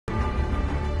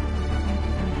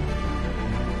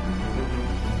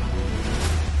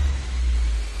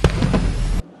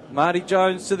Marty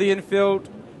Jones to the infield.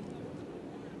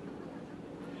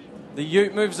 The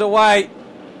Ute moves away.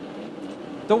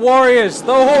 The Warriors,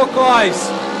 the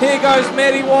Hawkeyes. Here goes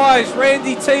Matty Wise.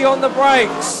 Randy T on the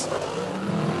brakes.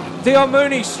 Dion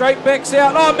Mooney straight backs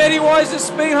out. Oh, Matty Wise has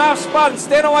been half spun.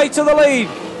 Stanaway to the lead.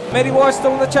 Matty Wise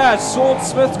still in the charge. Sean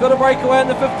Smith's got a breakaway in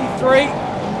the 53.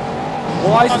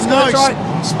 Wise is going to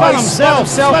try. Spun himself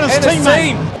and his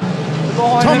team.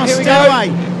 Behind Thomas him,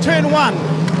 Stanaway, turn 1.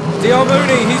 Dion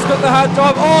Mooney, he's got the hard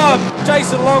drive. Oh,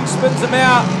 Jason Long spins him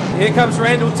out. Here comes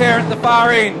Randall Tarrant at the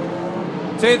far end.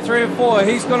 Turn 3 and 4.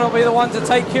 He's going to be the one to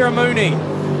take care of Mooney.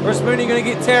 Or is Mooney going to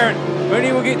get Tarrant?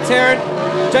 Mooney will get Tarrant.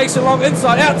 Jason Long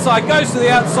inside, outside, goes to the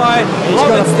outside.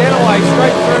 Long and Stanaway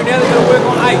straight through. Now they're going to work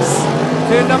on Ace.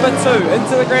 Turn number 2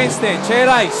 into the grandstand. Chad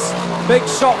Ace. Big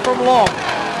shot from Long.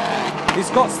 He's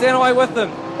got Stanaway with him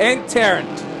and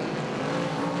Tarrant.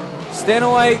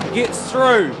 Stanaway gets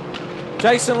through.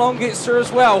 Jason Long gets through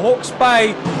as well. Hawke's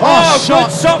Bay. Oh,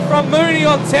 good shot from Mooney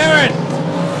on Tarrant.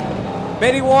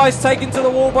 Matty Wise taken to the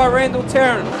wall by Randall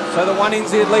Tarrant. So the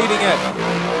 1NZ leading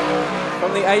it.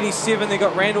 From the 87, they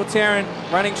got Randall Tarrant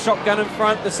running shotgun in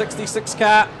front, the 66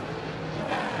 car.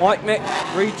 Mike Mack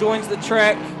rejoins the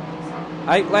track.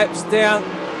 8 laps down.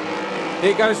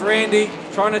 Here goes Randy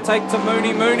trying to take to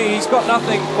Mooney. Mooney, he's got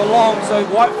nothing for Long, so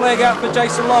white flag out for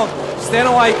Jason Long.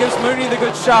 Stanaway gives Mooney the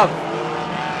good shove.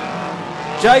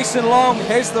 Jason Long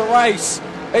has the race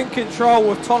in control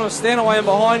with Thomas Stanaway in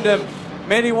behind him.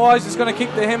 Matty Wise is going to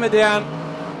keep the hammer down,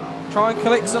 try and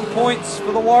collect some points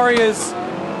for the Warriors,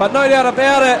 but no doubt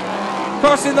about it,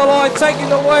 crossing the line, taking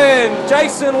the win,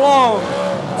 Jason Long.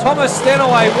 Thomas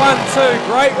Stanaway, 1-2,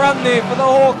 great run there for the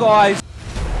Hawkeyes.